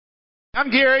I'm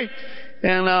Gary,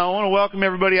 and I want to welcome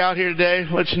everybody out here today.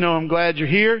 Let you know I'm glad you're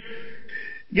here.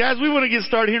 Guys, we want to get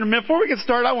started here in a minute. Before we get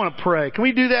started, I want to pray. Can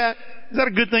we do that? Is that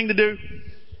a good thing to do?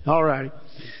 All righty.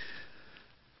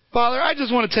 Father, I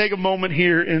just want to take a moment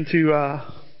here and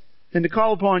to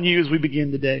call upon you as we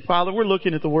begin today. Father, we're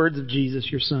looking at the words of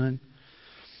Jesus, your Son.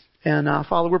 And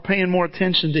Father, we're paying more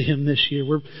attention to Him this year.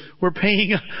 We're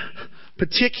paying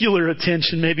particular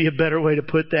attention, maybe a better way to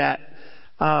put that.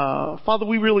 Father,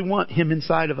 we really want Him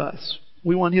inside of us.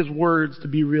 We want His words to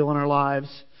be real in our lives.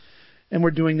 And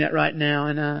we're doing that right now.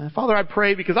 And Father, I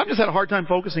pray because I've just had a hard time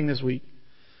focusing this week.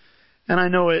 And I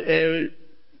know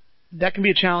that can be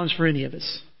a challenge for any of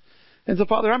us. And so,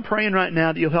 Father, I'm praying right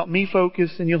now that you'll help me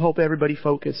focus and you'll help everybody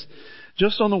focus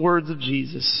just on the words of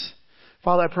Jesus.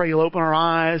 Father, I pray you'll open our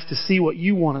eyes to see what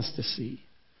you want us to see.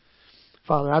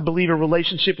 Father, I believe a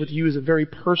relationship with you is a very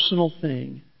personal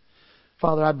thing.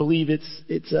 Father, I believe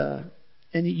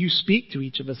and you speak to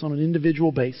each of us on an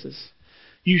individual basis.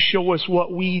 You show us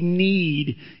what we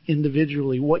need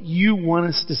individually, what you want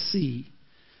us to see.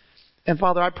 And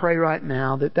Father, I pray right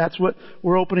now that that's what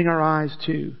we're opening our eyes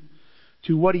to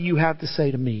what do you have to say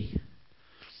to me.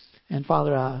 And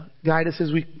Father, guide us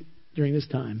during this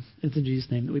time. It's in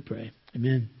Jesus' name that we pray.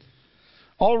 Amen.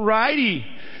 All righty.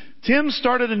 Tim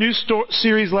started a new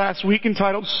series last week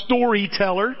entitled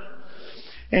Storyteller.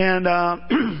 And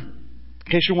in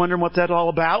case you're wondering what that's all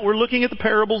about, we're looking at the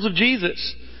parables of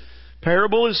Jesus.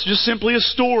 Parable is just simply a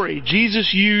story.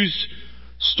 Jesus used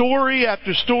story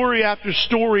after story after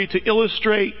story to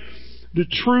illustrate the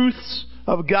truths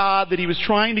of God that He was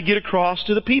trying to get across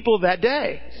to the people of that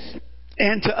day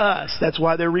and to us. That's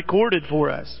why they're recorded for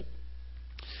us.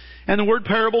 And the word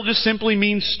parable just simply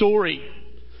means story.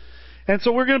 And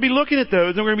so we're going to be looking at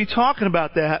those and we're going to be talking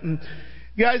about that. And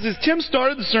guys, as Tim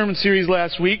started the sermon series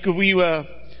last week, the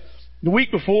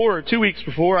week before or 2 weeks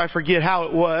before, I forget how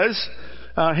it was,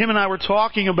 him and I were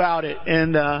talking about it.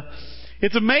 And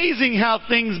it's amazing how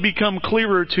things become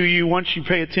clearer to you once you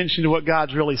pay attention to what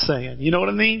God's really saying. You know what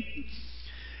I mean?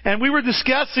 And we were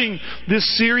discussing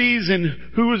this series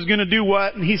and who was going to do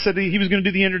what. And he said he was going to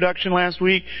do the introduction last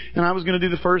week, and I was going to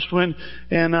do the first one.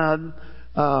 And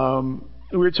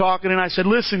we were talking, and I said,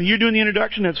 listen, you're doing the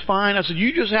introduction, that's fine. I said,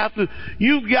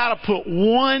 you've got to put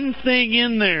one thing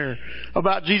in there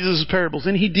about Jesus' parables.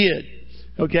 And he did.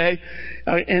 Okay?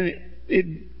 And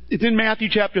it's in Matthew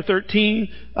chapter 13.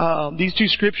 These two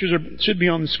scriptures should be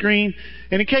on the screen.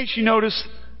 And in case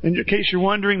you're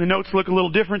wondering, the notes look a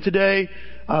little different today.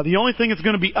 The only thing that's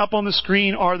going to be up on the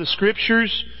screen are the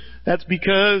scriptures. That's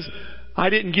because I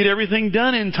didn't get everything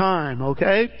done in time.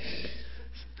 Okay?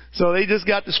 So they just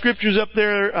got the scriptures up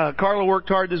there. Carla worked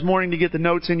hard this morning to get the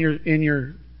notes in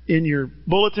your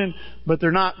bulletin, but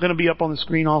they're not going to be up on the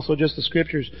screen also, just the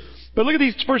scriptures. But look at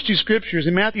these first two scriptures.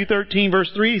 In Matthew 13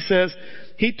 verse 3 it says,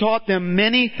 He taught them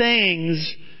many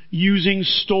things using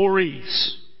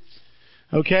stories.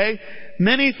 Okay?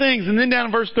 Many things. And then down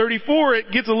in verse 34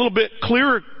 it gets a little bit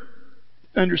clearer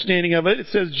understanding of it. It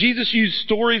says, Jesus used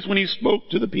stories when He spoke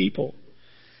to the people.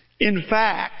 In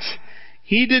fact,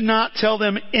 He did not tell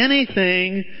them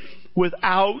anything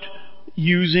without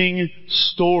using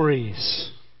stories.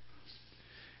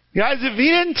 Guys, if He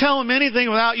didn't tell them anything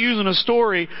without using a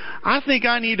story, I think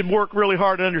I need to work really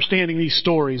hard at understanding these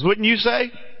stories. Wouldn't you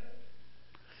say?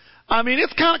 I mean,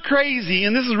 it's kind of crazy,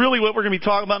 and this is really what we're going to be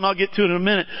talking about, and I'll get to it in a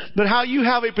minute, but how you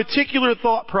have a particular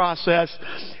thought process,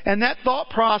 and that thought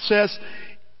process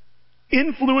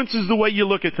influences the way you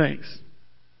look at things.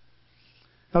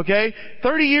 Okay?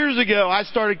 30 years ago, I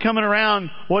started coming around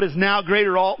what is now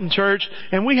Greater Alton Church,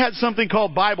 and we had something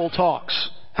called Bible Talks.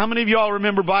 How many of y'all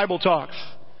remember Bible Talks?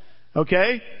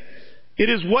 Okay? It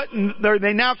is what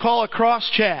they now call a cross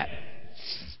chat.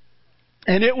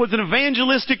 And it was an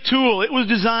evangelistic tool. It was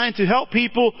designed to help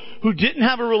people who didn't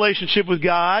have a relationship with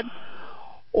God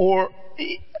or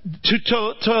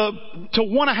to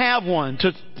want to have one,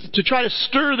 to try to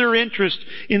stir their interest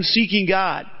in seeking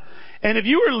God. And if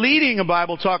you were leading a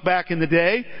Bible talk back in the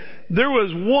day, there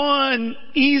was one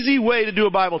easy way to do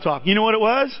a Bible talk. You know what it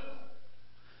was?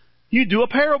 You do a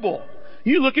parable.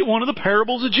 You look at one of the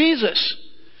parables of Jesus.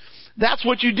 That's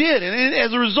what you did. And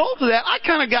as a result of that, I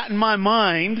kind of got in my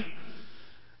mind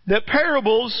that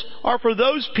parables are for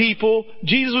those people,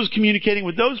 Jesus was communicating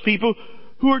with those people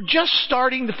who are just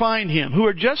starting to find Him, who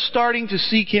are just starting to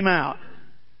seek Him out.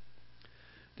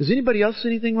 Does anybody else see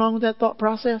anything wrong with that thought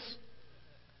process?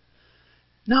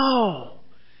 No.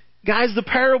 Guys, the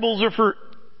parables are for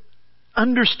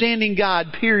understanding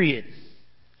God, period.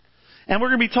 And we're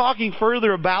going to be talking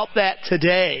further about that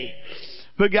today.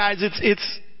 But guys,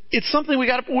 it's something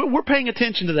we're paying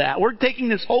attention to that. We're taking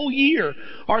this whole year.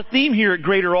 Our theme here at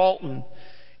Greater Alton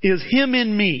is Him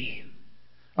in Me.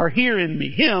 Or here in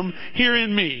me. Him, here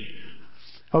in me.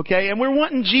 Okay? And we're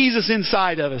wanting Jesus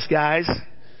inside of us, guys.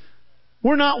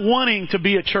 We're not wanting to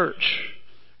be a church.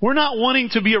 We're not wanting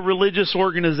to be a religious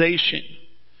organization.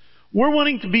 We're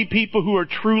wanting to be people who are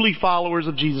truly followers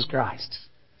of Jesus Christ.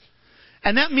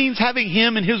 And that means having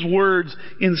Him and His words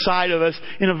inside of us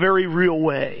in a very real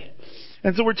way.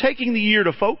 And so we're taking the year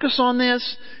to focus on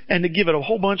this and to give it a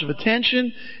whole bunch of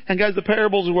attention. And guys, the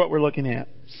parables are what we're looking at.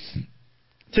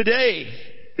 Today,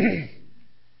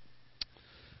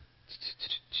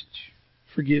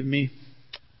 forgive me.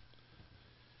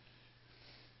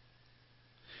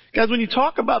 Guys, when you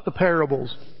talk about the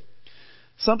parables,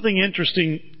 something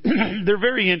interesting, they're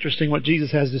very interesting what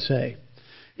Jesus has to say.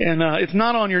 And it's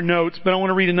not on your notes, but I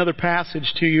want to read another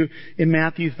passage to you in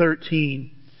Matthew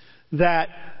 13 that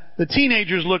the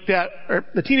teenagers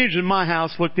in my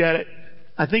house looked at it.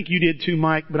 I think you did too,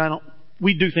 Mike, but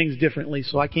we do things differently,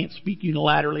 so I can't speak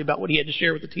unilaterally about what he had to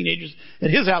share with the teenagers at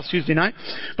his house Tuesday night.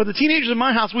 But the teenagers in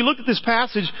my house, we looked at this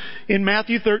passage in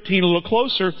Matthew 13 a little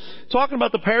closer, talking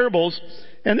about the parables,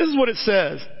 and this is what it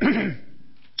says.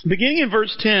 Beginning in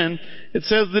verse 10, it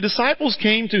says, "The disciples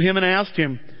came to him and asked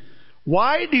him,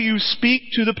 'Why do you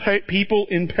speak to the people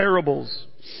in parables?'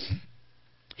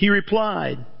 He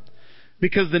replied,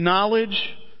 'Because the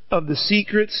knowledge of the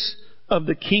secrets of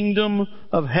the kingdom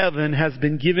of heaven has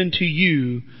been given to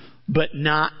you, but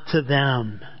not to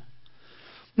them.'"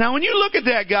 Now, when you look at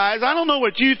that, guys, I don't know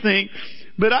what you think,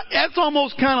 but that's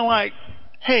almost kind of like,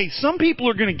 hey, some people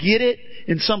are going to get it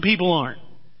and some people aren't.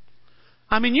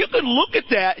 I mean, you can look at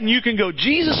that and you can go,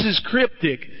 Jesus is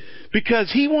cryptic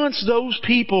because He wants those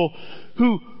people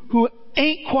who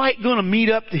ain't quite going to meet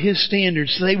up to His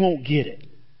standards, so they won't get it.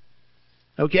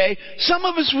 Okay? Some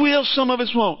of us will, some of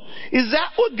us won't. Is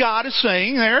that what God is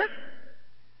saying there?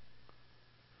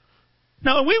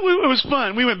 No, it was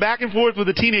fun. We went back and forth with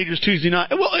the teenagers Tuesday night.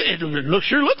 Well, it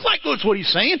sure looks like that's what He's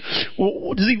saying.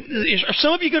 Well, are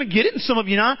some of you going to get it and some of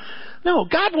you not? No,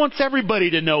 God wants everybody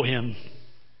to know Him.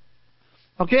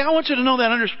 Okay, I want you to know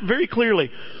that very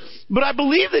clearly. But I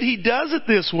believe that He does it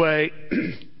this way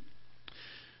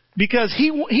because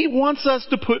He wants us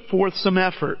to put forth some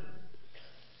effort.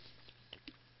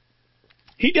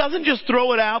 He doesn't just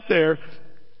throw it out there.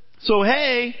 So,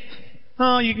 hey,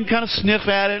 you can kind of sniff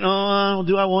at it. Oh,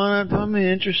 do I want it? I'm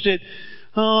interested.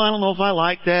 Oh, I don't know if I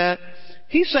like that.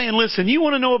 He's saying, listen, you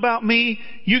want to know about me?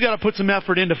 You got to put some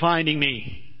effort into finding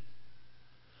me.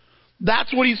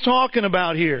 That's what He's talking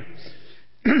about here.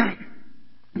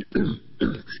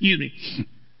 Excuse me.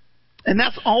 And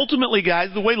that's ultimately, guys,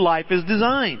 the way life is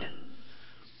designed.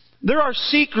 There are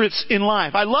secrets in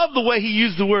life. I love the way he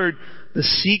used the word, the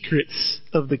secrets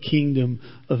of the kingdom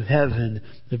of heaven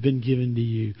have been given to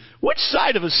you. Which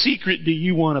side of a secret do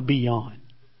you want to be on?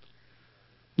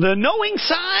 The knowing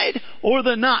side or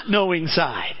the not knowing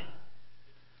side?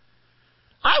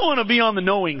 I want to be on the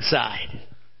knowing side.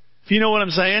 If you know what I'm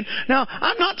saying. Now,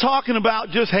 I'm not talking about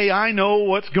just, hey, I know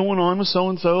what's going on with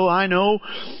so-and-so. I know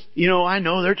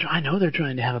they're trying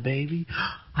to have a baby.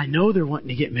 I know they're wanting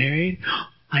to get married.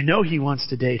 I know he wants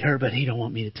to date her, but he don't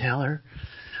want me to tell her.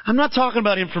 I'm not talking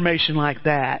about information like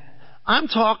that. I'm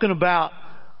talking about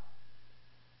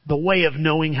the way of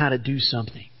knowing how to do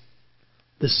something.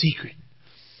 The secret.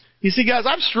 You see, guys,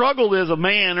 I've struggled as a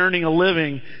man earning a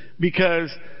living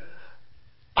because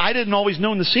I didn't always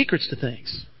know the secrets to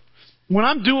things. When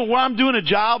I'm doing a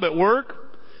job at work,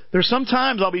 there's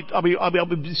sometimes I'll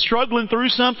be struggling through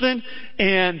something,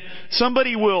 and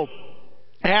somebody will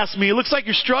ask me, "It looks like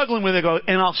you're struggling with it,"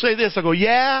 and I'll say this. I'll go,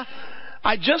 "Yeah,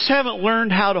 I just haven't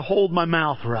learned how to hold my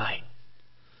mouth right."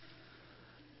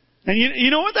 And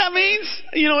you know what that means?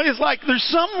 It's like there's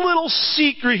some little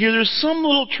secret here. There's some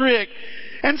little trick.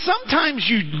 And sometimes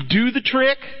you do the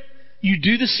trick, you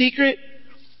do the secret,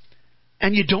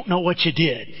 and you don't know what you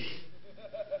did.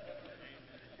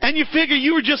 And you figure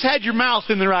you just had your mouth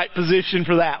in the right position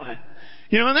for that one.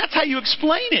 And that's how you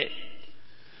explain it.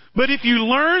 But if you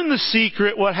learn the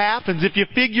secret, what happens? If you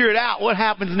figure it out, what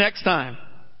happens next time?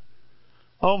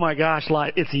 Oh my gosh,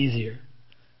 it's easier.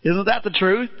 Isn't that the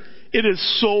truth? It is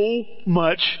so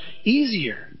much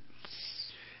easier.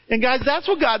 And guys, that's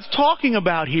what God's talking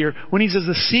about here when He says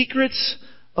the secrets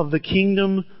of the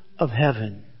kingdom of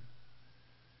heaven.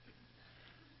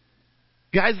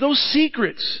 Guys, those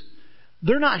secrets,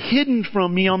 they're not hidden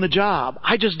from me on the job.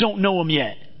 I just don't know them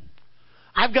yet.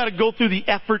 I've got to go through the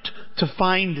effort to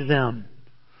find them.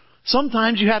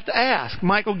 Sometimes you have to ask.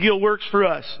 Michael Gill works for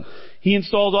us. He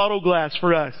installs auto glass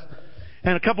for us.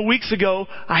 And a couple weeks ago,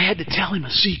 I had to tell him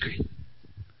a secret.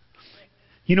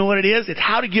 You know what it is? It's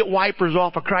how to get wipers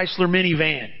off a Chrysler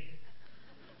minivan.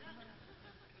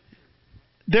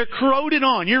 They're corroded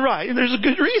on. You're right. There's a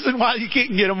good reason why you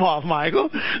can't get them off, Michael.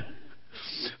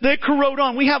 They corrode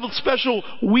on. We have a special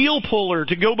wheel puller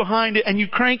to go behind it and you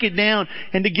crank it down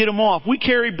and to get them off. We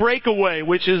carry breakaway,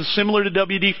 which is similar to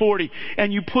WD-40,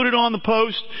 and you put it on the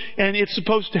post and it's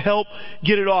supposed to help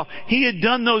get it off. He had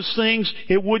done those things.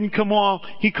 It wouldn't come off.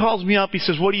 He calls me up. He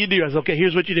says, what do you do? I said, okay,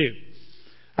 here's what you do.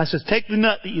 I says, take the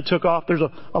nut that you took off. There's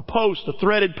a post, a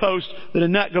threaded post that a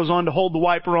nut goes on to hold the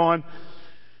wiper on.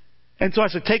 And so I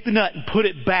said, take the nut and put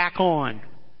it back on.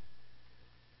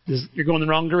 You're going the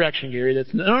wrong direction, Gary.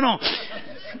 No.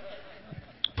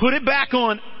 Put it back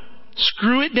on.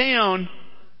 Screw it down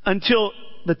until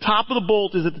the top of the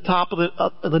bolt is at the top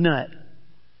of the nut.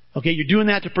 Okay, you're doing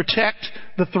that to protect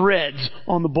the threads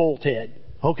on the bolt head.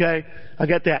 Okay, I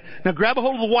got that. Now grab a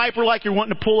hold of the wiper like you're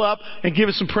wanting to pull up and give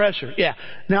it some pressure. Yeah.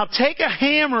 Now take a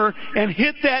hammer and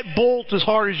hit that bolt as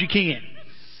hard as you can.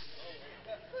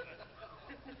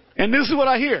 And this is what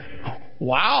I hear.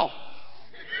 Wow.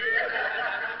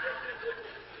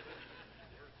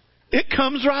 It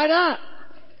comes right up.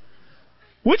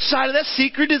 Which side of that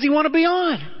secret does he want to be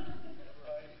on?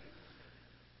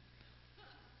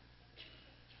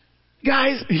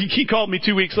 Guys, he called me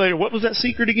 2 weeks later. What was that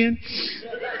secret again?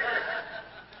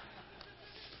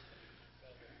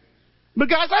 But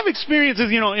guys, I've experienced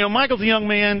this. You know, Michael's a young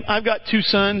man. I've got 2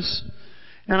 sons.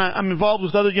 And I'm involved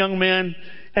with other young men.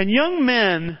 And young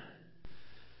men,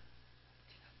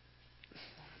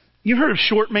 you've heard of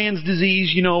short man's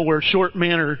disease, where short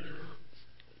men are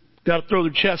got to throw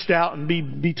their chest out and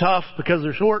be tough because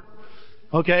they're short,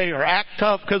 okay, or act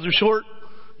tough because they're short.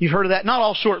 You've heard of that. Not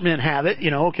all short men have it,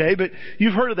 okay, but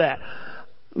you've heard of that.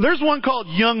 There's one called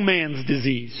young man's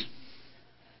disease.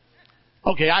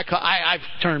 Okay, I've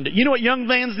termed it. You know what young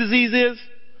man's disease is?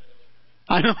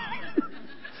 I know.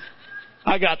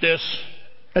 I got this.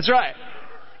 That's right.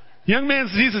 Young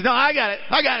man's disease is, no, I got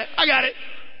it.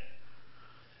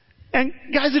 And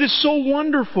guys, it is so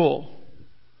wonderful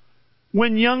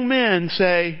when young men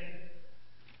say,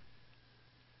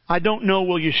 I don't know,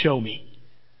 will you show me?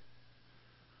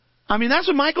 I mean, that's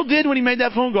what Michael did when he made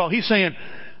that phone call. He's saying,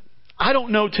 I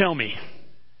don't know, tell me.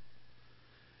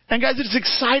 And guys, it's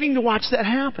exciting to watch that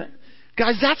happen.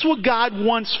 Guys, that's what God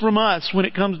wants from us when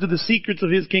it comes to the secrets of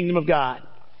His kingdom of God.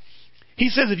 He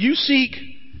says, if you seek,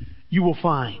 you will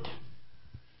find.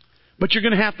 But you're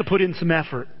going to have to put in some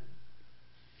effort.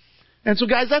 And so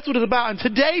guys, that's what it's about. And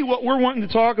today what we're wanting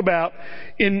to talk about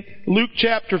in Luke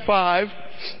chapter 5,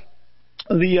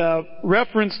 the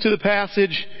reference to the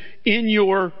passage in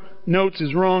your notes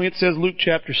is wrong. It says Luke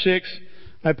chapter 6.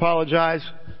 I apologize.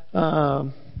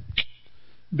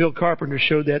 Bill Carpenter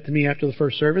showed that to me after the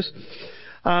first service.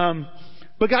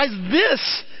 But guys,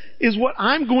 this is what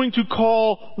I'm going to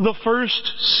call the first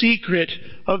secret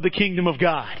of the kingdom of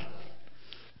God.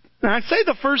 Now I say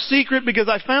the first secret because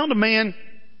I found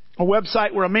a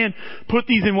website where a man put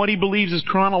these in what he believes is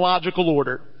chronological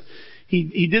order.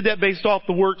 He did that based off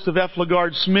the works of F.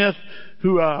 LaGard Smith,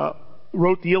 who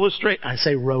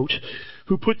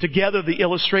who put together the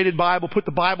illustrated Bible, put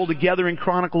the Bible together in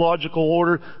chronological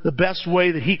order, the best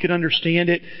way that he could understand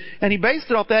it. And he based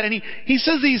it off that, and he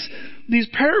says these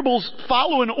parables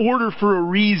follow an order for a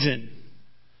reason.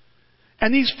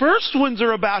 And these first ones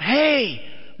are about, hey,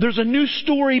 there's a new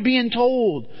story being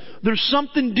told. There's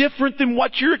something different than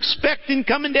what you're expecting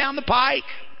coming down the pike.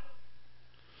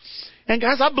 And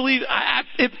guys, I believe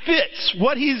it fits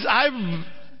what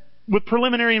with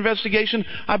preliminary investigation,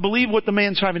 I believe what the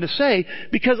man's trying to say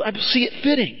because I see it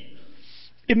fitting.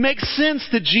 It makes sense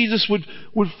that Jesus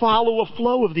would follow a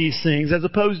flow of these things as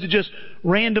opposed to just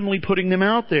randomly putting them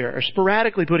out there or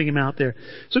sporadically putting them out there.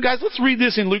 So guys, let's read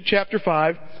this in Luke chapter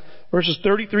 5, verses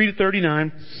 33 to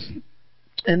 39.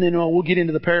 And then we'll get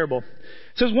into the parable.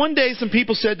 It says, one day some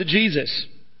people said to Jesus,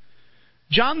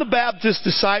 John the Baptist's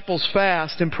disciples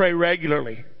fast and pray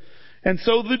regularly, and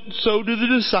so do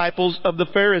the disciples of the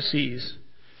Pharisees.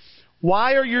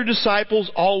 Why are your disciples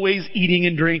always eating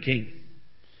and drinking?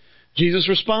 Jesus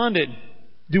responded,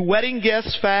 do wedding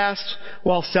guests fast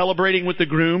while celebrating with the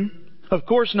groom? Of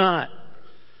course not.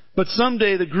 But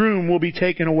someday the groom will be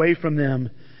taken away from them,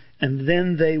 and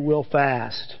then they will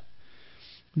fast.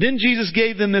 Then Jesus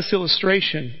gave them this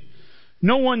illustration.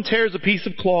 No one tears a piece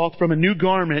of cloth from a new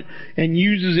garment and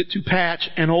uses it to patch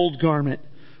an old garment.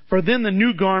 For then the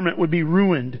new garment would be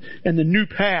ruined, and the new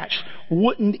patch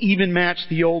wouldn't even match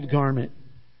the old garment.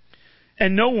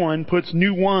 And no one puts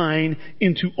new wine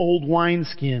into old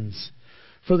wineskins.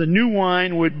 For the new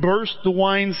wine would burst the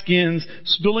wineskins,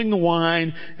 spilling the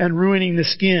wine and ruining the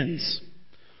skins.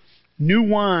 New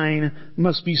wine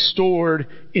must be stored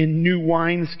in new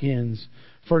wineskins.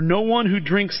 For no one who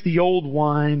drinks the old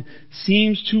wine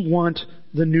seems to want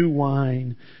the new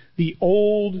wine. The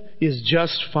old is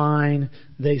just fine,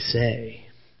 they say.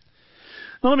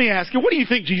 Now let me ask you, what do you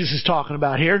think Jesus is talking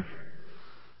about here?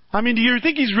 I mean, do you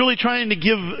think he's really trying to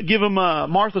give him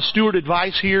Martha Stewart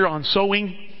advice here on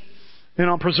sowing and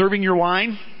on preserving your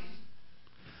wine?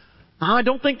 I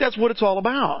don't think that's what it's all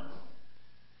about.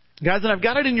 Guys, and I've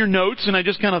got it in your notes, and I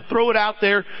just kind of throw it out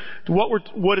there to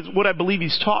what I believe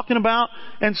he's talking about,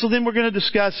 and so then we're going to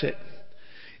discuss it.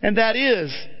 And that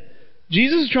is,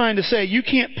 Jesus is trying to say you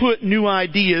can't put new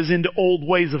ideas into old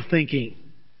ways of thinking.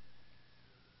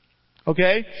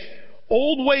 Okay?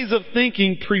 Old ways of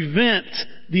thinking prevent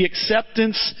the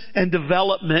acceptance and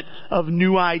development of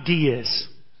new ideas.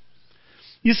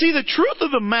 You see, the truth of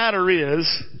the matter is,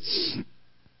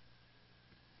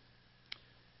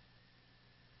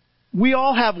 we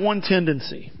all have one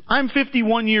tendency. I'm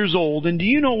 51 years old, and do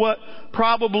you know what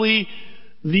probably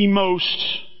the most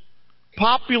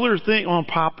popular thing, what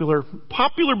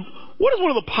is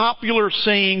one of the popular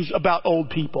sayings about old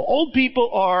people? Old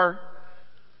people are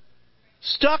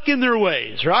stuck in their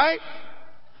ways, right?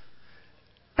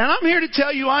 And I'm here to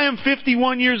tell you I am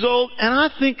 51 years old, and I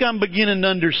think I'm beginning to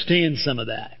understand some of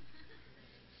that.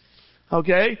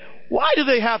 Okay? Why do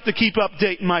they have to keep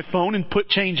updating my phone and put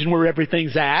changing where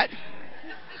everything's at?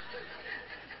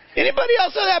 Anybody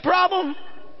else have that problem?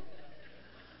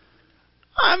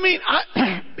 I mean,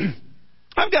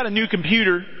 I've got a new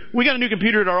computer. We got a new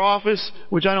computer at our office,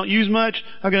 which I don't use much.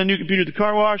 I've got a new computer at the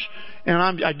car wash, and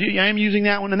I am using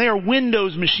that one. And they are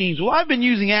Windows machines. Well, I've been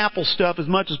using Apple stuff as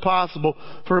much as possible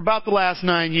for about the last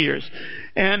 9 years.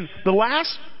 And the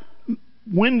last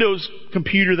Windows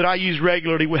computer that I used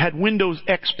regularly had Windows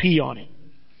XP on it.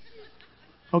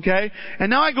 Okay? And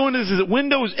now I go into this, is it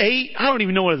Windows 8? I don't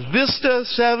even know what it is. Vista,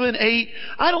 7, 8?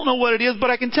 I don't know what it is,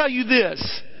 but I can tell you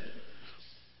this.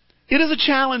 It is a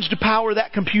challenge to power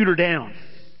that computer down.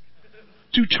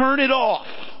 To turn it off.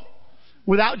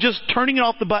 Without just turning it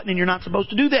off the button, and you're not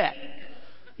supposed to do that.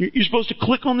 You're supposed to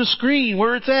click on the screen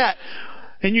where it's at.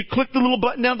 And you click the little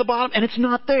button down at the bottom, and it's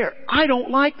not there. I don't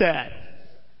like that.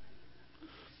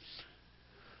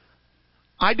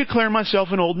 I declare myself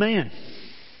an old man.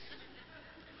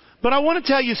 But I want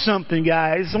to tell you something,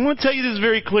 guys. I want to tell you this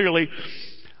very clearly.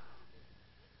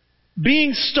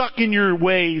 Being stuck in your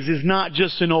ways is not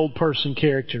just an old person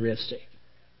characteristic.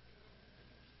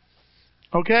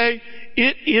 Okay?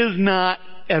 It is not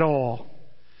at all.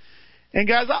 And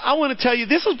guys, I want to tell you,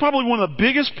 this is probably one of the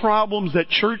biggest problems that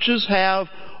churches have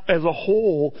as a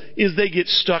whole, is they get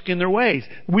stuck in their ways.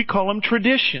 We call them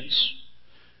traditions.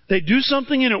 They do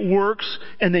something and it works,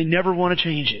 and they never want to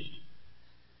change it.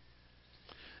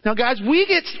 Now guys,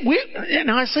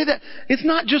 and I say that, it's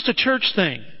not just a church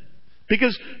thing.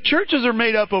 Because churches are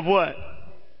made up of what?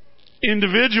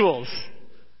 Individuals.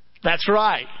 That's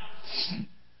right.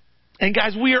 And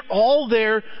guys, we are all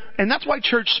there, and that's why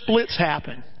church splits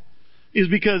happen. Is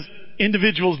because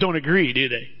individuals don't agree, do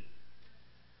they?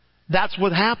 That's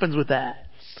what happens with that.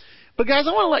 But guys,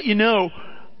 I want to let you know,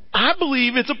 I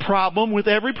believe it's a problem with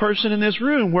every person in this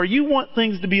room where you want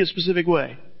things to be a specific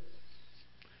way.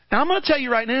 And I'm going to tell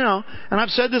you right now, and I've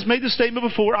said this, made this statement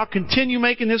before, I'll continue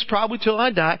making this probably till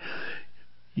I die.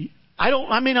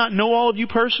 I may not know all of you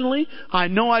personally. I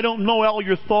know I don't know all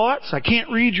your thoughts. I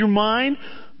can't read your mind.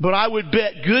 But I would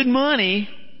bet good money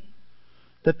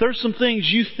that there's some things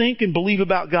you think and believe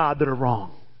about God that are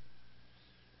wrong.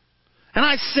 And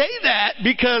I say that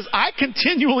because I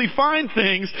continually find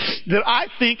things that I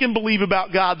think and believe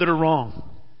about God that are wrong.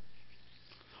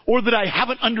 Or that I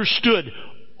haven't understood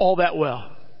all that well.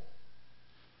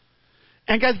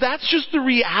 And guys, that's just the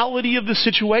reality of the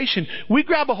situation. We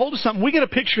grab a hold of something, we get a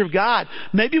picture of God.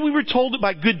 Maybe we were told it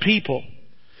by good people.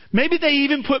 Maybe they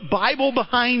even put Bible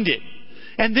behind it.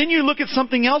 And then you look at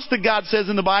something else that God says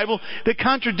in the Bible that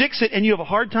contradicts it, and you have a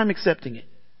hard time accepting it.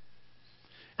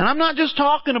 And I'm not just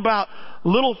talking about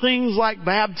little things like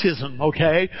baptism,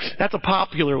 okay? That's a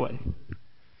popular way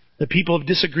that people have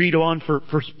disagreed on for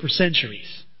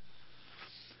centuries.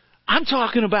 I'm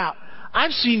talking about,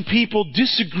 I've seen people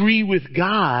disagree with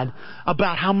God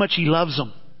about how much He loves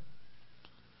them.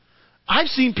 I've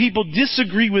seen people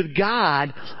disagree with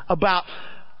God about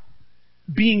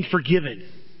being forgiven.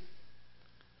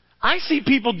 I see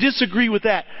people disagree with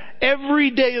that every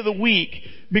day of the week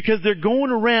because they're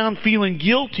going around feeling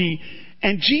guilty,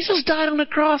 and Jesus died on the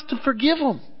cross to forgive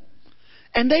them.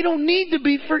 And they don't need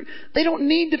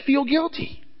to feel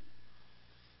guilty.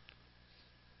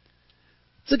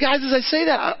 So guys, as I say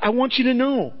that, I want you to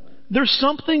know there's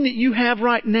something that you have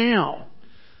right now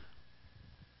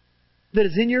that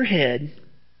is in your head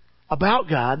about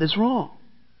God that's wrong.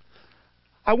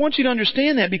 I want you to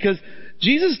understand that because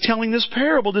Jesus is telling this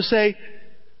parable to say,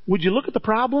 would you look at the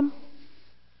problem?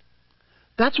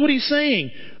 That's what He's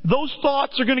saying. Those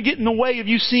thoughts are going to get in the way of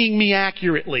you seeing me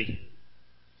accurately.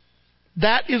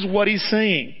 That is what He's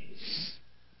saying.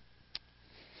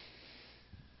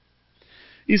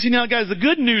 You see now, guys, the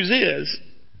good news is,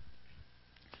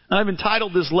 I've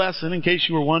entitled this lesson, in case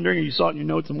you were wondering or you saw it in your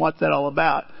notes and what's that all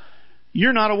about,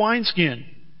 you're not a wineskin.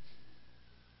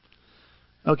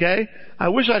 Okay? I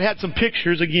wish I'd had some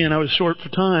pictures, again, I was short for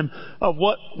time, of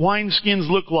what wineskins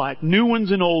look like. New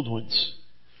ones and old ones.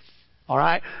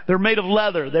 Alright? They're made of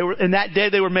leather. In that day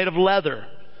they were made of leather.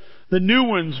 The new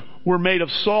ones were made of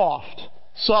soft,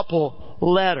 supple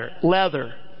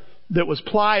leather that was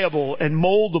pliable and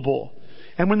moldable.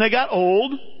 And when they got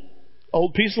old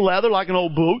piece of leather like an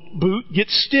old boot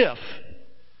gets stiff.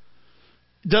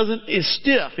 It's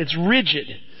stiff. It's rigid.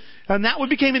 And that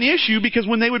became an issue because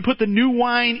when they would put the new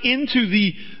wine into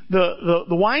the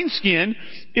wineskin,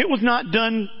 it was not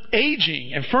done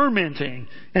aging and fermenting.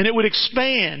 And it would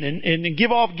expand and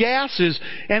give off gases.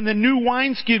 And the new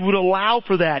wineskin would allow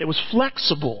for that. It was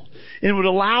flexible. It would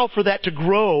allow for that to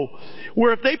grow.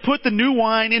 Where if they put the new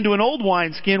wine into an old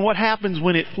wineskin, what happens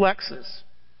when it flexes?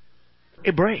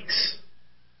 It breaks.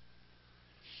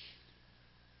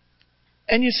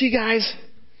 And you see, guys,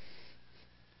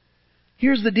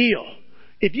 here's the deal.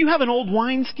 If you have an old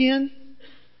wineskin,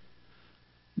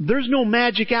 there's no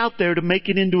magic out there to make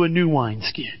it into a new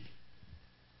wineskin.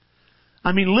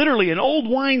 I mean, literally, an old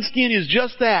wineskin is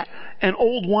just that, an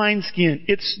old wineskin.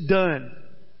 It's done.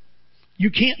 You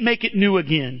can't make it new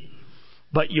again.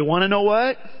 But you want to know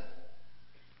what?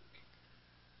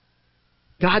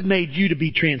 God made you to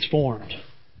be transformed.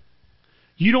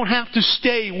 You don't have to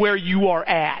stay where you are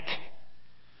at.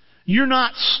 You're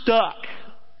not stuck.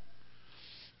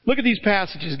 Look at these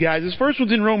passages, guys. This first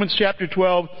one's in Romans chapter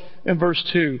 12 and verse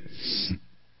 2.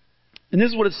 And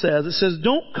this is what it says. It says,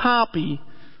 don't copy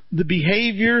the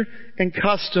behavior and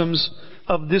customs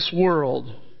of this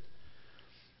world,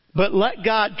 but let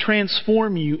God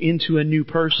transform you into a new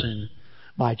person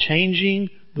by changing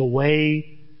the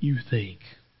way you think.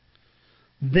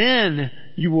 Then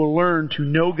you will learn to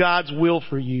know God's will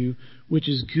for you, which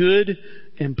is good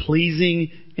and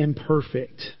pleasing and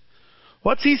perfect.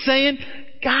 What's He saying?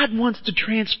 God wants to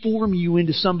transform you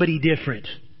into somebody different.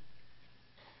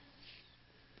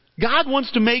 God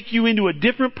wants to make you into a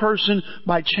different person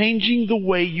by changing the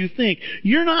way you think.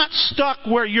 You're not stuck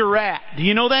where you're at. Do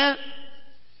you know that?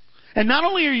 And not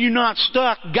only are you not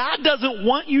stuck, God doesn't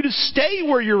want you to stay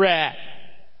where you're at.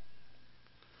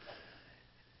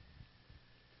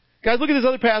 Guys, look at this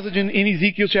other passage in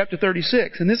Ezekiel chapter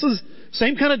 36. And this is the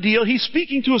same kind of deal. He's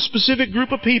speaking to a specific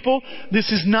group of people.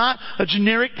 This is not a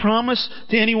generic promise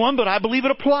to anyone, but I believe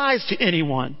it applies to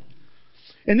anyone.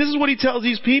 And this is what He tells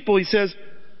these people. He says,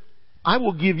 I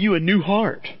will give you a new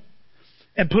heart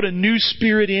and put a new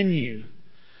spirit in you.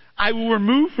 I will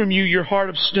remove from you your heart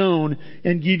of stone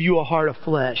and give you a heart of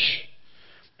flesh.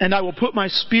 And I will put my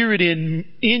spirit in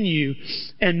you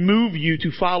and move you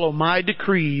to follow my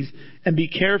decrees and be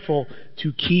careful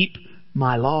to keep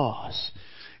my laws.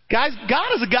 Guys,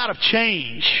 God is a God of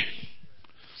change.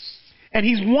 And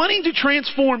He's wanting to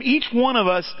transform each one of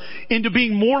us into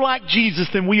being more like Jesus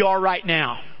than we are right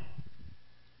now.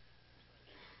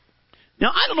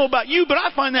 Now, I don't know about you, but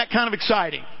I find that kind of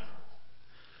exciting.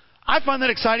 I find that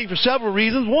exciting for several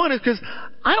reasons. One is because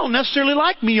I don't necessarily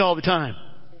like me all the time.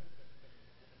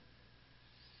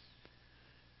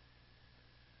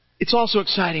 It's also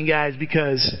exciting, guys,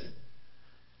 because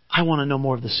I want to know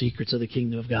more of the secrets of the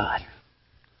kingdom of God.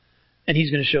 And He's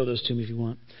going to show those to me if you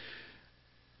want.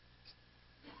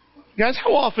 Guys,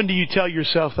 how often do you tell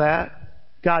yourself that?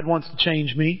 God wants to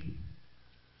change me.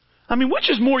 I mean, which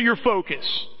is more your focus?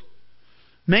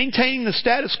 Maintaining the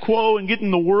status quo and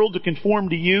getting the world to conform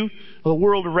to you, or the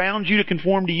world around you to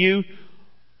conform to you?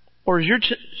 Or is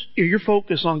your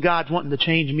focus on God wanting to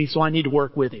change me, so I need to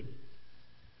work with Him?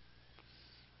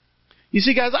 You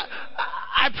see, guys,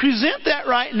 I present that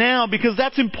right now because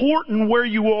that's important where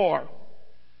you are.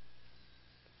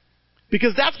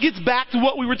 Because that gets back to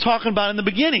what we were talking about in the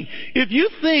beginning. If you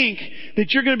think that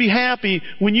you're going to be happy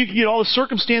when you can get all the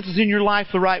circumstances in your life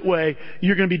the right way,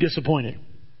 you're going to be disappointed.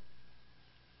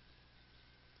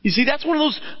 You see, that's one of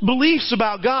those beliefs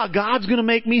about God. God's going to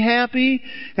make me happy.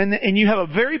 And you have a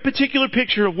very particular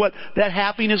picture of what that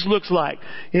happiness looks like.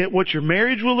 What your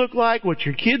marriage will look like, what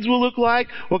your kids will look like,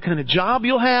 what kind of job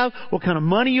you'll have, what kind of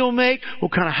money you'll make,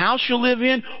 what kind of house you'll live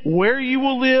in, where you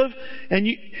will live. And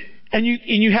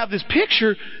you have this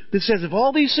picture that says, if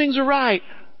all these things are right,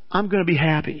 I'm going to be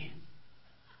happy.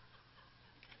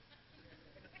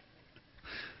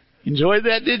 Enjoyed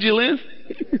that, did you, Lynn?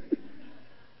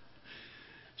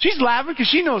 She's laughing because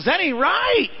she knows that ain't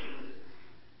right.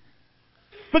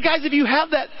 But guys, if you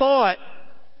have that thought,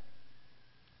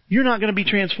 you're not going to be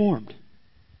transformed.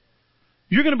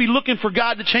 You're going to be looking for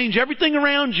God to change everything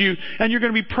around you, and you're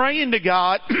going to be praying to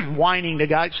God, whining to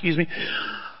God,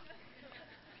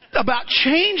 about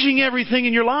changing everything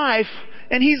in your life,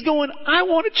 and He's going, I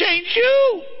want to change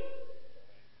you.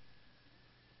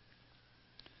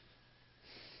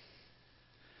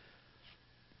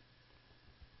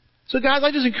 So guys,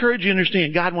 I just encourage you to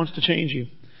understand, God wants to change you.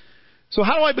 So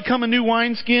how do I become a new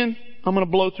wineskin? I'm going to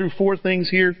blow through 4 things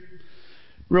here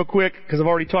real quick, because I've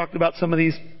already talked about some of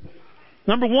these.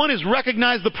 Number 1 is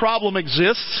recognize the problem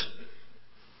exists.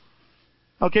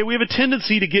 Okay, we have a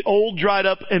tendency to get old, dried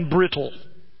up, and brittle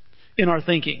in our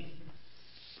thinking.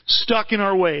 Stuck in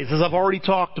our ways, as I've already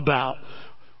talked about.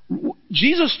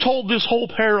 Jesus told this whole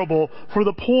parable for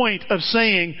the point of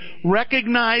saying,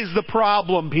 recognize the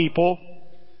problem, people.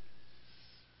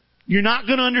 You're not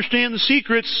going to understand the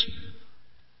secrets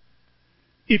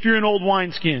if you're an old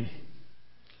wineskin.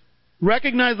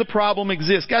 Recognize the problem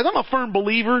exists. Guys, I'm a firm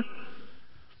believer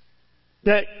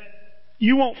that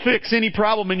you won't fix any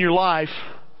problem in your life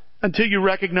until you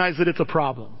recognize that it's a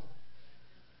problem.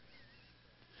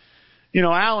 You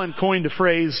know, Alan coined a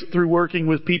phrase through working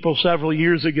with people several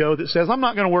years ago that says, I'm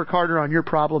not going to work harder on your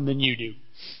problem than you do.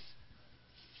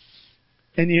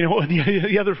 And you know,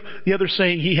 the other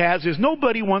saying he has is,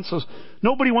 nobody wants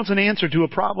an answer to a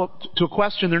problem, to a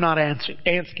question they're not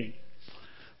asking.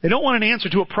 They don't want an answer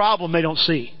to a problem they don't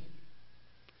see.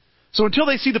 So until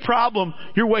they see the problem,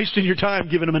 you're wasting your time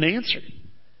giving them an answer.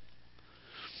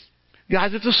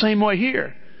 Guys, it's the same way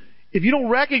here. If you don't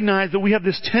recognize that we have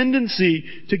this tendency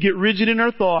to get rigid in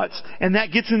our thoughts, and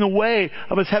that gets in the way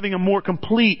of us having a more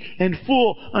complete and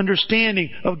full understanding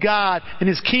of God and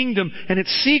His kingdom and its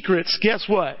secrets, guess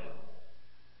what?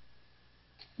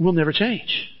 We'll never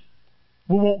change.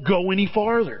 We won't go any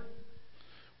farther.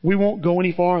 We won't go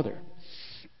any farther.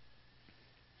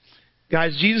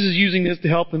 Guys, Jesus is using this to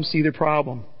help them see their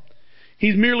problem.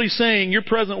 He's merely saying your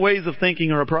present ways of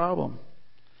thinking are a problem.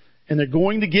 And they're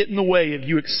going to get in the way of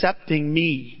you accepting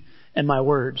me and my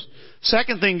words.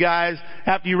 Second thing, guys,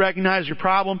 after you recognize your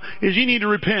problem, is you need to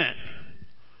repent.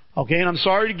 Okay, and I'm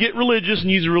sorry to get religious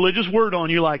and use a religious word on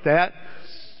you like that.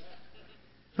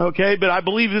 Okay, but I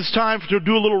believe it's time to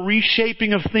do a little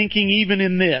reshaping of thinking even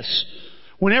in this.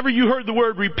 Whenever you heard the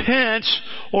word repent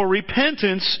or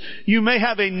repentance, you may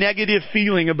have a negative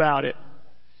feeling about it.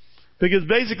 Because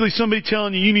basically somebody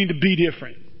telling you need to be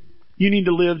different. You need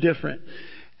to live different.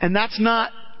 And that's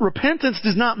not, repentance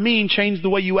does not mean change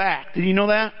the way you act. Did you know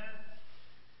that?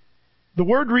 The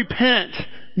word repent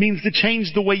means to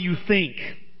change the way you think.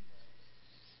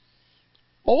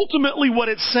 Ultimately what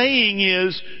it's saying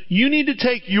is, you need to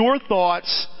take your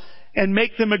thoughts and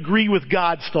make them agree with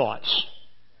God's thoughts.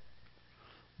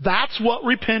 That's what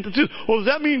repentance is. Well, does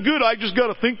that mean good? I just got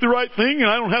to think the right thing and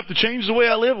I don't have to change the way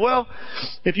I live? Well,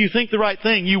 if you think the right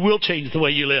thing, you will change the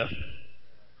way you live.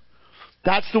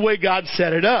 That's the way God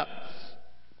set it up.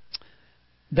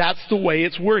 That's the way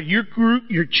it's working.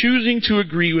 You're choosing to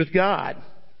agree with God.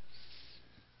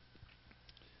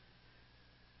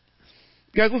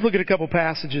 Guys, let's look at a couple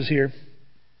passages here.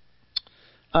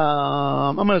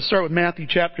 I'm going to start with Matthew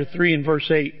chapter 3 and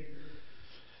verse 8.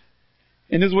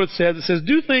 And this is what it says. It says,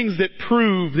 do things that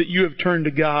prove that you have turned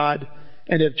to God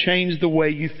and have changed the way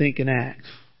you think and act.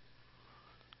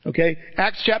 Okay?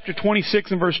 Acts chapter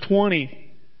 26 and verse 20.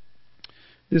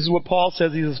 This is what Paul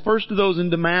says. He says, first to those in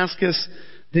Damascus,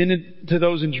 then to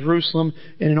those in Jerusalem,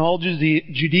 and in all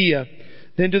Judea.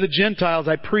 Then to the Gentiles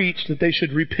I preached that they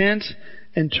should repent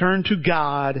and turn to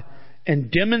God and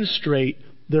demonstrate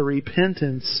their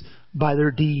repentance by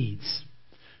their deeds.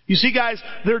 You see, guys,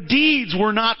 their deeds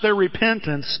were not their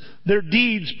repentance. Their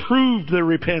deeds proved their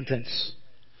repentance.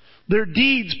 Their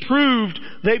deeds proved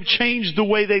they've changed the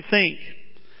way they think.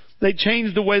 They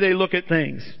changed the way they look at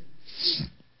things.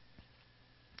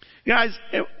 Guys,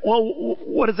 well,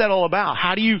 what is that all about?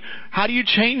 How do you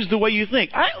change the way you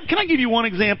think? Can I give you one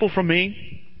example from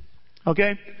me?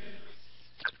 Okay?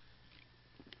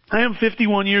 I am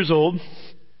 51 years old,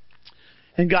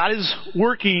 and God is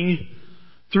working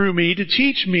through me to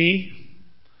teach me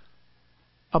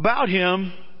about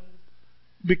Him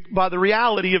by the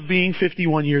reality of being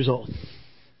 51 years old.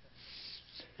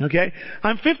 Okay?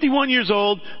 I'm 51 years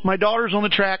old. My daughter's on the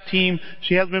track team.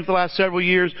 She has been for the last several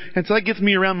years. And so that gets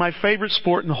me around my favorite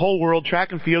sport in the whole world,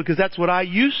 track and field, because that's what I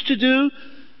used to do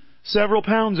several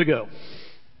pounds ago.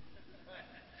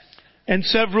 And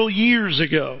several years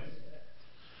ago.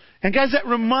 And guys, that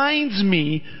reminds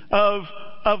me of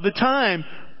the time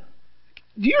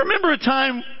Do you remember a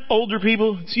time, older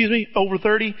people, over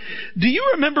 30, do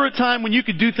you remember a time when you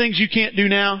could do things you can't do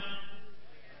now?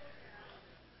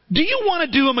 Do you want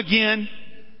to do them again?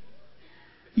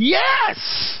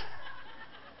 Yes!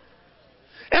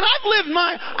 And I've lived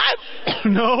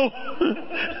no.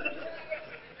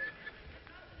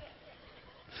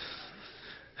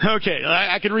 Okay,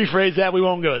 I can rephrase that. We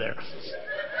won't go there.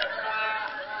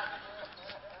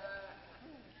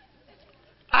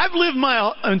 I've lived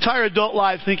my entire adult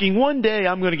life thinking one day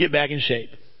I'm going to get back in shape.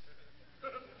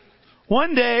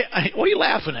 One day, what are you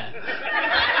laughing at?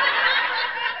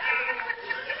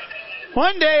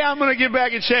 One day I'm going to get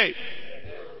back in shape.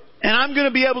 And I'm going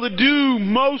to be able to do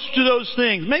most of those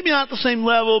things. Maybe not the same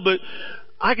level, but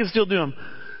I can still do them.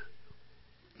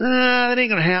 That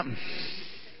ain't going to happen.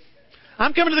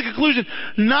 I'm coming to the conclusion,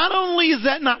 not only is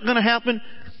that not going to happen,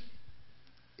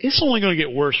 it's only going to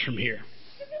get worse from here.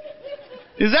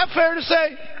 Is that fair to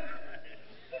say?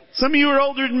 Some of you are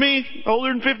older than me,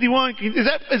 older than 51.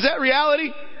 Is that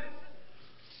reality?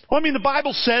 Well, I mean, the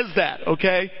Bible says that,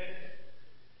 okay?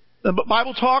 The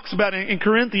Bible talks about in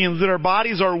Corinthians that our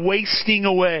bodies are wasting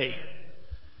away.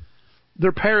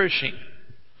 They're perishing.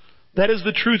 That is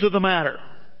the truth of the matter.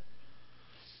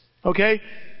 Okay?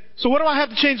 So what do I have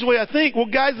to change the way I think? Well,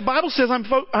 guys, the Bible says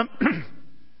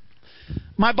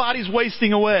my body's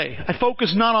wasting away. I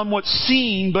focus not on what's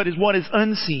seen, but is what is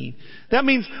unseen. That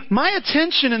means my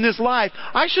attention in this life,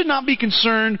 I should not be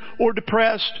concerned or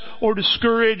depressed or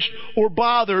discouraged or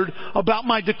bothered about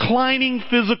my declining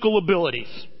physical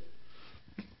abilities.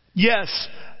 Yes,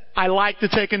 I like to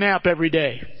take a nap every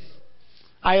day.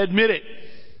 I admit it.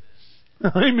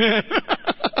 Amen.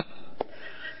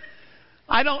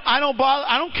 I don't bother.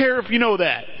 I don't care if you know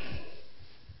that.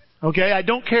 Okay, I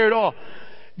don't care at all.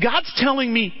 God's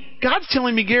telling me,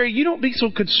 Gary, you don't be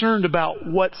so concerned about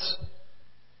what's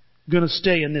going to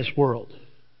stay in this world.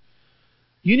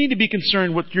 You need to be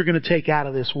concerned what you're going to take out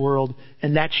of this world,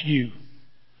 and that's you.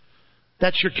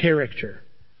 That's your character.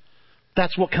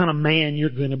 That's what kind of man you're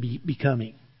going to be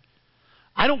becoming.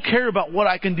 I don't care about what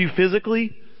I can do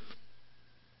physically.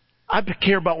 I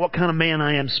care about what kind of man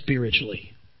I am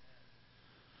spiritually.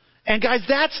 And guys,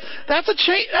 that's a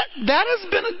change. That has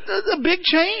been a big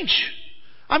change.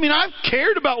 I mean, I've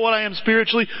cared about what I am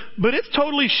spiritually, but it's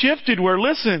totally shifted where,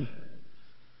 listen.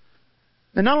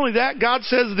 And not only that, God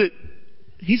says that,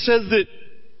 He says that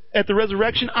at the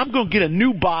resurrection, I'm going to get a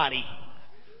new body.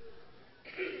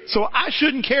 So I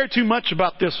shouldn't care too much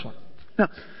about this one. Now,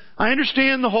 I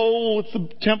understand it's the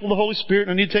temple of the Holy Spirit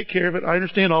and I need to take care of it. I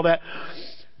understand all that.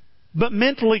 But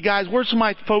mentally, guys, where should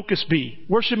my focus be?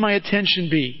 Where should my attention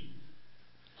be?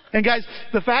 And guys,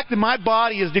 the fact that my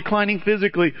body is declining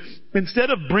physically, instead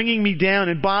of bringing me down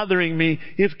and bothering me,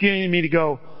 it's getting me to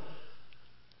go,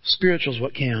 spiritual's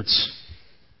what counts.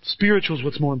 Spiritual's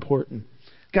what's more important.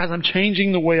 Guys, I'm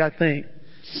changing the way I think.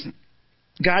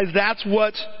 Guys, that's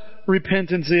what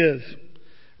repentance is.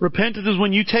 Repentance is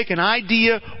when you take an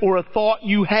idea or a thought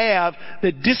you have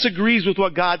that disagrees with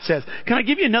what God says. Can I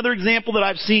give you another example that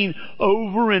I've seen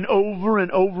over and over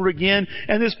and over again?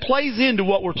 And this plays into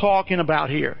what we're talking about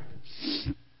here.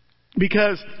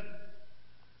 Because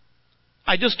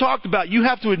I just talked about you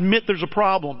have to admit there's a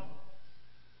problem.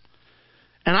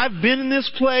 And I've been in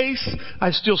this place. I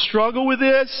still struggle with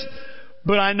this.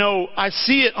 But I know I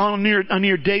see it on a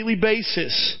near daily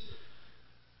basis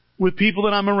with people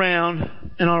that I'm around,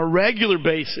 and on a regular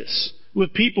basis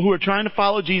with people who are trying to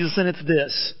follow Jesus, and it's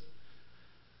this.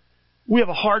 We have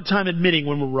a hard time admitting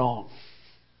when we're wrong.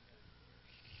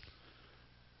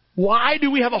 Why do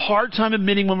we have a hard time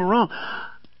admitting when we're wrong?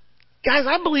 Guys,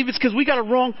 I believe it's because we got a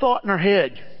wrong thought in our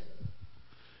head.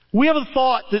 We have a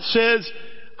thought that says,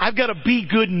 I've got to be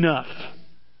good enough.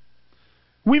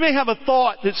 We may have a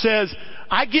thought that says,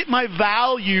 I get my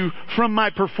value from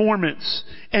my performance.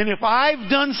 And if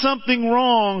I've done something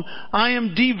wrong, I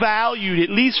am devalued, at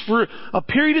least for a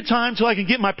period of time till I can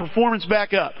get my performance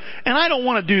back up. And I don't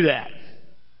want to do that.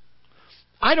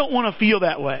 I don't want to feel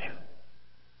that way.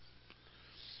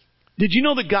 Did you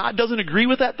know that God doesn't agree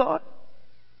with that thought?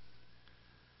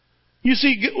 You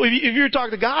see, if you're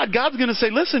talking to God, God's going to say,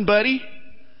 listen, buddy,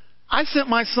 I sent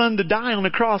my son to die on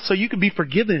the cross so you can be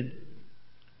forgiven.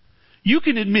 You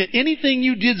can admit anything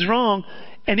you did's wrong,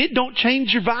 and it don't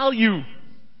change your value.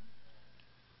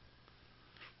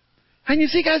 And you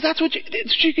see, guys, that's what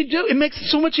you can do. It makes it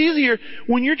so much easier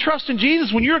when you're trusting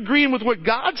Jesus, when you're agreeing with what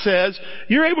God says.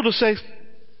 You're able to say,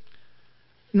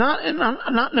 not in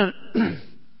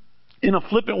a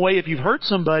flippant way if you've hurt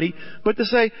somebody, but to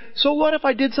say, so what if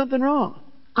I did something wrong?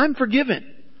 I'm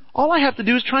forgiven. All I have to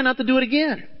do is try not to do it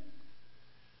again.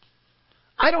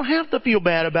 I don't have to feel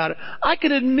bad about it. I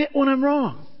can admit when I'm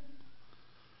wrong.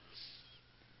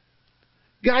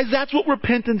 Guys, that's what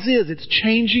repentance is. It's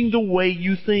changing the way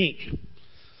you think.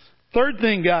 Third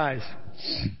thing, guys,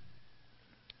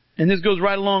 and this goes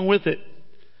right along with it,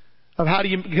 of how do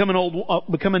you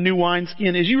become a new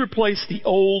wineskin, is you replace the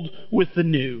old with the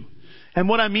new. And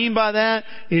what I mean by that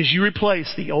is you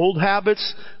replace the old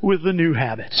habits with the new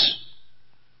habits.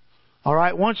 All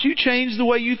right? Once you change the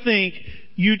way you think,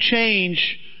 you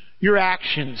change your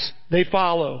actions. They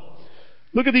follow.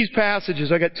 Look at these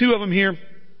passages. I got two of them here,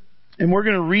 and we're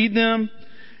going to read them,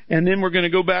 and then we're going to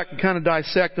go back and kind of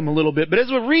dissect them a little bit. But as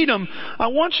we read them, I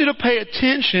want you to pay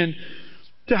attention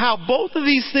to how both of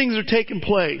these things are taking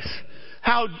place.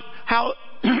 How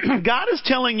God is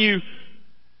telling you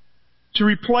to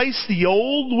replace the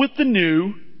old with the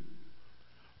new,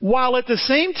 while at the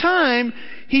same time,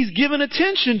 He's given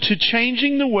attention to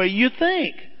changing the way you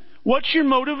think. What's your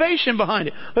motivation behind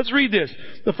it? Let's read this.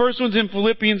 The first one's in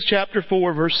Philippians chapter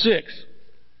 4, verse 6.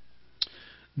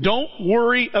 Don't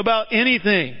worry about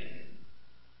anything.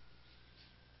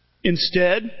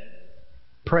 Instead,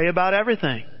 pray about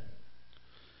everything.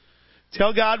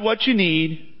 Tell God what you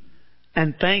need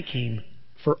and thank Him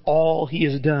for all He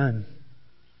has done.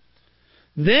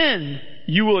 Then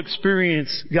you will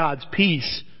experience God's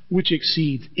peace, which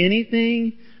exceeds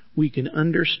anything we can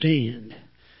understand.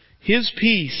 His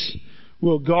peace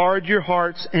will guard your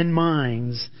hearts and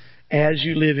minds as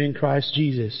you live in Christ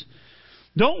Jesus.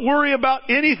 Don't worry about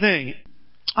anything.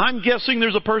 I'm guessing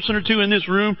there's a person or two in this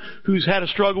room who's had a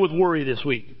struggle with worry this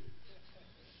week.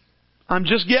 I'm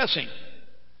just guessing.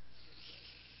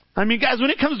 I mean, guys,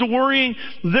 when it comes to worrying,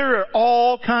 there are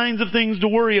all kinds of things to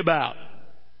worry about.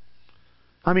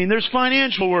 I mean, there's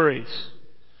financial worries.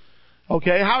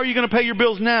 Okay, how are you going to pay your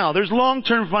bills now? There's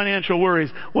long-term financial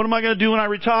worries. What am I going to do when I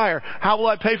retire? How will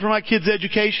I pay for my kids'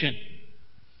 education?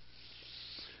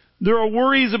 There are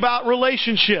worries about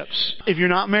relationships. If you're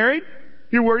not married,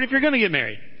 you're worried if you're going to get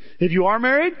married. If you are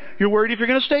married, you're worried if you're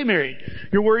going to stay married.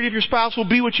 You're worried if your spouse will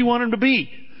be what you want them to be.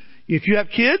 If you have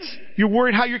kids, you're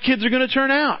worried how your kids are going to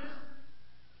turn out.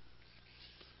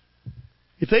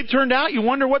 If they've turned out, you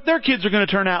wonder what their kids are going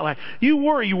to turn out like. You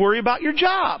worry about your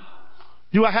job.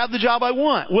 Do I have the job I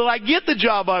want? Will I get the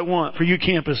job I want for you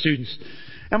campus students?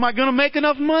 Am I going to make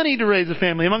enough money to raise a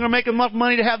family? Am I going to make enough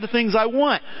money to have the things I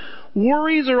want?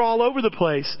 Worries are all over the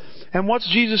place. And what's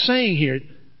Jesus saying here?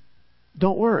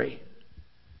 Don't worry.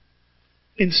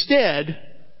 Instead,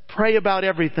 pray about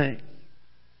everything.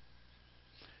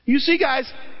 You see,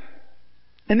 guys,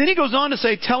 and then He goes on to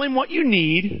say, tell Him what you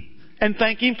need and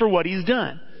thank Him for what He's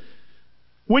done.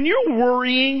 When you're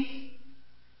worrying,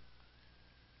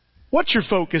 what's your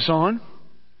focus on?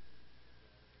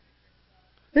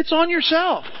 It's on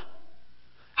yourself.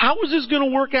 How is this going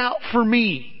to work out for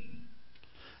me?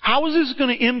 How is this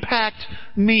going to impact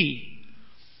me?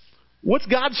 What's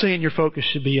God saying your focus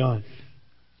should be on? It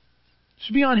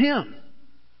should be on Him.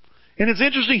 And it's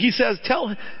interesting, He says,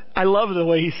 I love the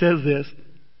way He says this.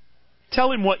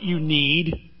 Tell Him what you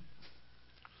need.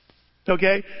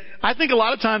 Okay? I think a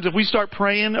lot of times if we start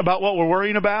praying about what we're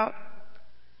worrying about,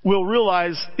 we'll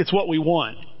realize it's what we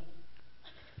want,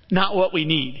 not what we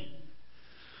need.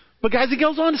 But guys, He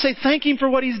goes on to say, thank Him for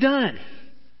what He's done.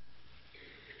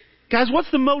 Guys,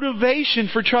 what's the motivation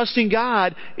for trusting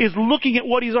God is looking at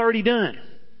what He's already done.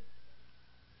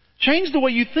 Change the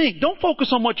way you think. Don't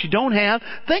focus on what you don't have.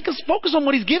 Focus on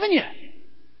what He's given you.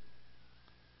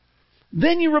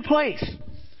 Then you replace.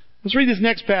 Let's read this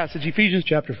next passage, Ephesians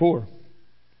chapter 4.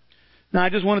 Now, I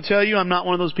just want to tell you, I'm not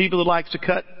one of those people that likes to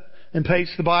cut and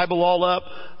paste the Bible all up.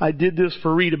 I did this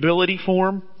for readability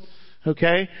form.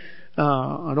 Okay?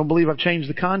 I don't believe I've changed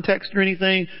the context or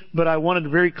anything, but I wanted to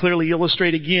very clearly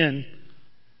illustrate again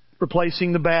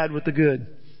replacing the bad with the good.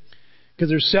 Because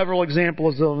there's several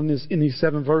examples of them in these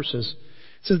 7 verses.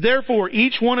 It says, therefore,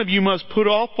 each one of you must put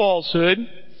off falsehood,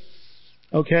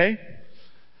 okay,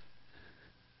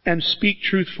 and speak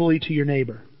truthfully to your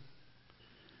neighbor.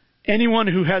 Anyone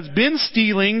who has been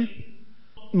stealing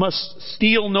must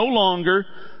steal no longer,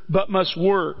 but must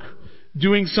work,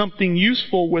 doing something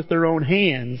useful with their own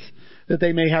hands, that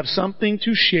they may have something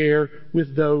to share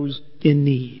with those in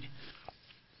need.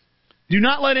 Do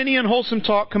not let any unwholesome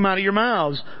talk come out of your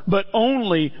mouths, but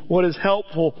only what is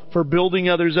helpful for building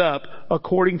others up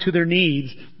according to their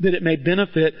needs, that it may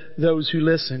benefit those who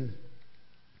listen.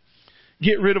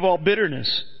 Get rid of all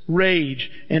bitterness, rage,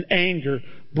 and anger,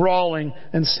 brawling,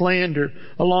 and slander,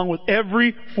 along with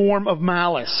every form of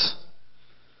malice.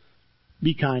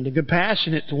 Be kind and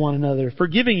compassionate to one another,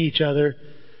 forgiving each other,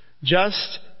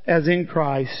 just as in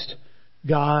Christ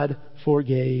God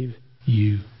forgave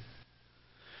you.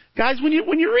 Guys, when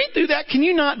you read through that, can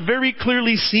you not very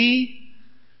clearly see,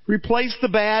 replace the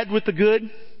bad with the good?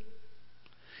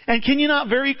 And can you not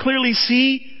very clearly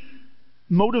see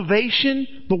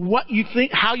motivation, what you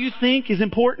think, how you think is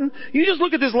important? You just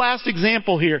look at this last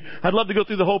example here. I'd love to go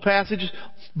through the whole passage,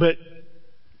 but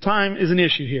time is an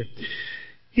issue here.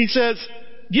 He says,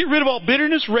 get rid of all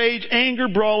bitterness, rage, anger,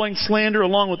 brawling, slander,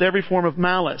 along with every form of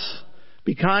malice.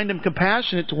 Be kind and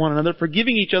compassionate to one another,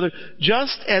 forgiving each other,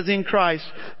 just as in Christ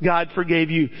God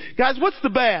forgave you. Guys, what's the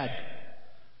bad?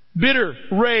 Bitter,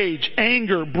 rage,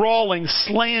 anger, brawling,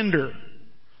 slander.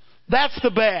 That's the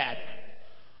bad.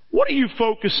 What are you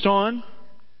focused on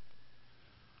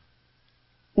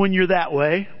when you're that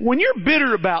way? When you're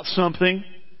bitter about something,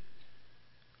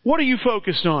 what are you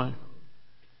focused on?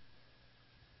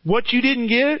 What you didn't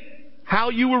get? How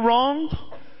you were wronged?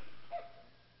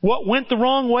 What went the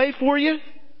wrong way for you?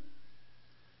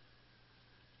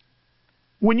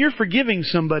 When you're forgiving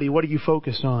somebody, what are you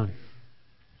focused on? What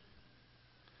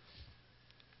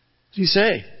does he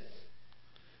say?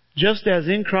 Just as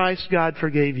in Christ God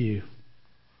forgave you.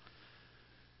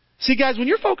 See, guys, when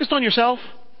you're focused on yourself,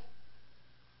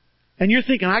 and you're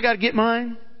thinking, I got to get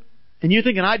mine, and you're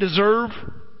thinking, I deserve,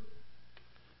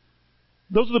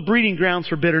 those are the breeding grounds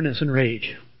for bitterness and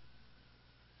rage.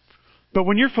 But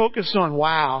when you're focused on,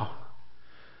 wow,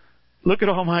 look at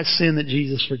all my sin that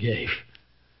Jesus forgave,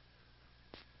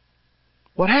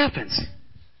 what happens?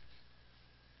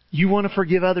 You want to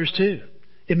forgive others too.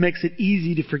 It makes it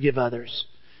easy to forgive others.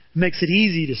 It makes it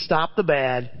easy to stop the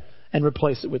bad and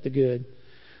replace it with the good.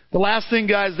 The last thing,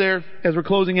 guys, there, as we're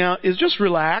closing out, is just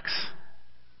relax.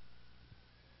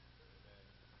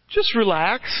 Just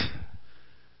relax.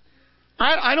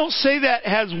 I don't say that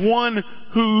as one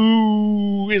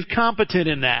who is competent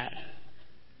in that.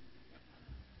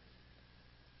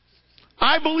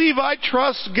 I believe I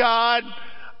trust God.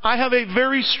 I have a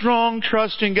very strong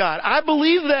trust in God. I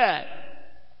believe that.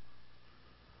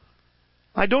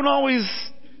 I don't always...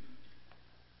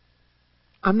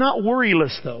 I'm not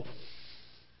worryless, though.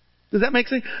 Does that make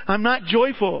sense? I'm not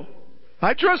joyful.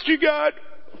 I trust you, God.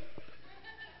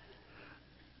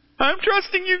 I'm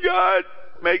trusting you, God.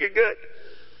 Make it good.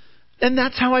 And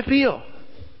that's how I feel.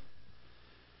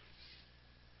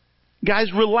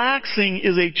 Guys, relaxing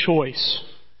is a choice.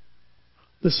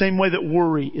 The same way that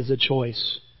worry is a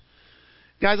choice.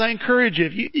 Guys, I encourage you,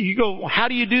 if you go, how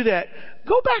do you do that?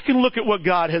 Go back and look at what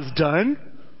God has done.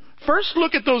 First,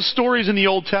 look at those stories in the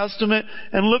Old Testament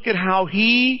and look at how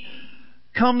He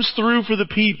comes through for the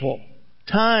people.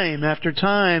 Time after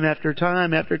time after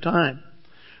time after time.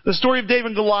 The story of David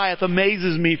and Goliath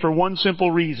amazes me for one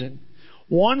simple reason.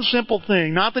 One simple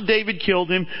thing. Not that David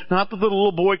killed him. Not that the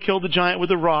little boy killed the giant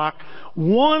with a rock.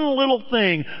 One little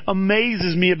thing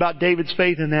amazes me about David's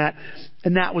faith in that.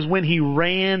 And that was when he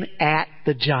ran at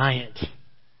the giant.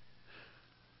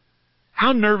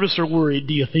 How nervous or worried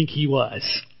do you think he was?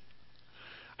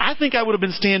 I think I would have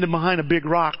been standing behind a big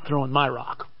rock throwing my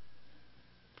rock.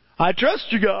 I trust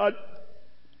you, God.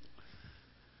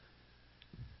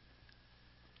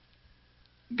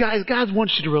 Guys, God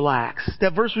wants you to relax.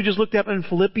 That verse we just looked at in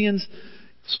Philippians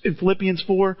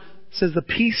 4, says the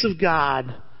peace of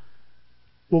God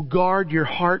will guard your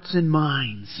hearts and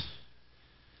minds.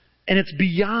 And it's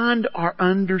beyond our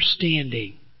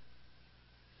understanding.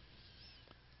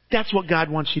 That's what God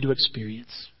wants you to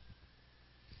experience.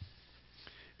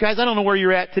 Guys, I don't know where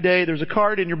you're at today. There's a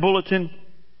card in your bulletin.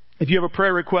 If you have a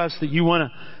prayer request that you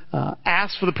want to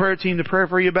ask for the prayer team to pray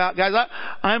for you about. Guys,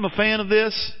 I'm a fan of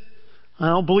this. I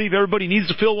don't believe everybody needs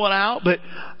to fill one out, but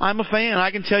I'm a fan.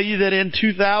 I can tell you that in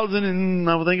 2000, and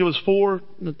I think it was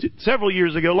several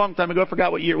years ago, a long time ago, I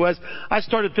forgot what year it was, I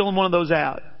started filling one of those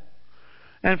out.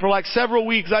 And for like several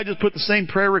weeks, I just put the same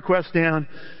prayer request down.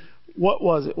 What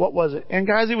was it? What was it? And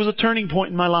guys, it was a turning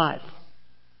point in my life.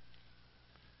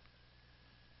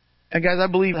 And guys, I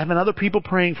believe having other people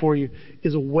praying for you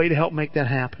is a way to help make that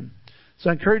happen. So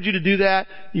I encourage you to do that.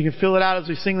 You can fill it out as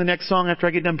we sing the next song after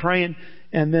I get done praying,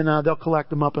 and then they'll collect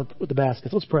them up with the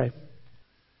baskets. Let's pray.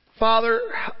 Father,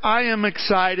 I am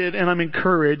excited and I'm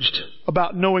encouraged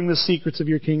about knowing the secrets of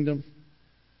your kingdom.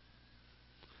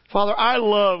 Father, I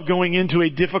love going into a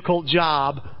difficult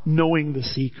job knowing the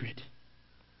secret.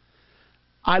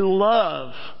 I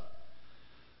love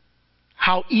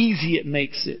how easy it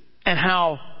makes it and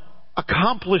how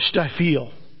accomplished I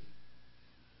feel.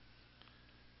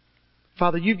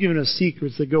 Father, you've given us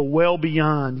secrets that go well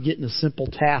beyond getting a simple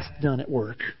task done at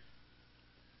work.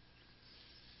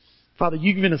 Father,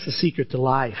 you've given us a secret to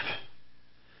life.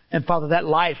 And Father, that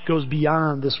life goes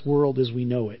beyond this world as we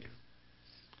know it.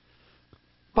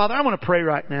 Father, I want to pray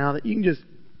right now that you can just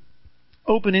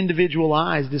Open individual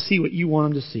eyes to see what you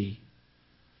want them to see.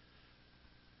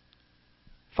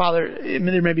 Father,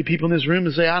 there may be people in this room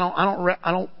that say, I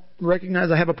don't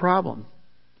recognize I have a problem.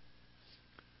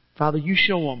 Father, you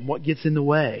show them what gets in the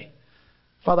way.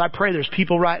 Father, I pray there's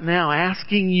people right now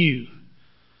asking you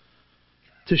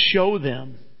to show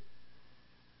them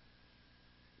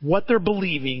what they're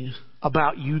believing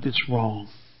about you that's wrong.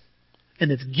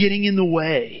 And it's getting in the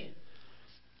way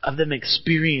of them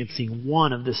experiencing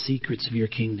one of the secrets of your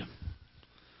kingdom.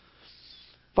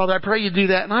 Father, I pray you do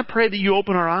that, and I pray that you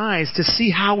open our eyes to see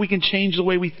how we can change the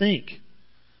way we think.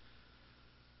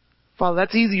 Father,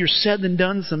 that's easier said than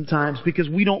done sometimes because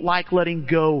we don't like letting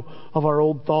go of our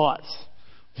old thoughts.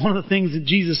 One of the things that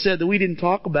Jesus said that we didn't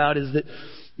talk about is that,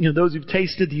 those who've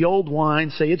tasted the old wine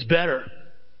say it's better.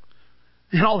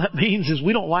 And all that means is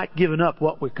we don't like giving up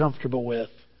what we're comfortable with.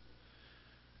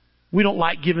 We don't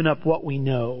like giving up what we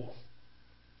know.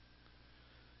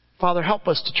 Father, help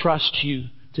us to trust you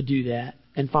to do that.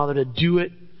 And Father, to do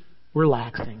it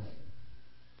relaxing.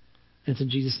 And it's in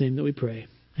Jesus' name that we pray.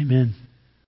 Amen.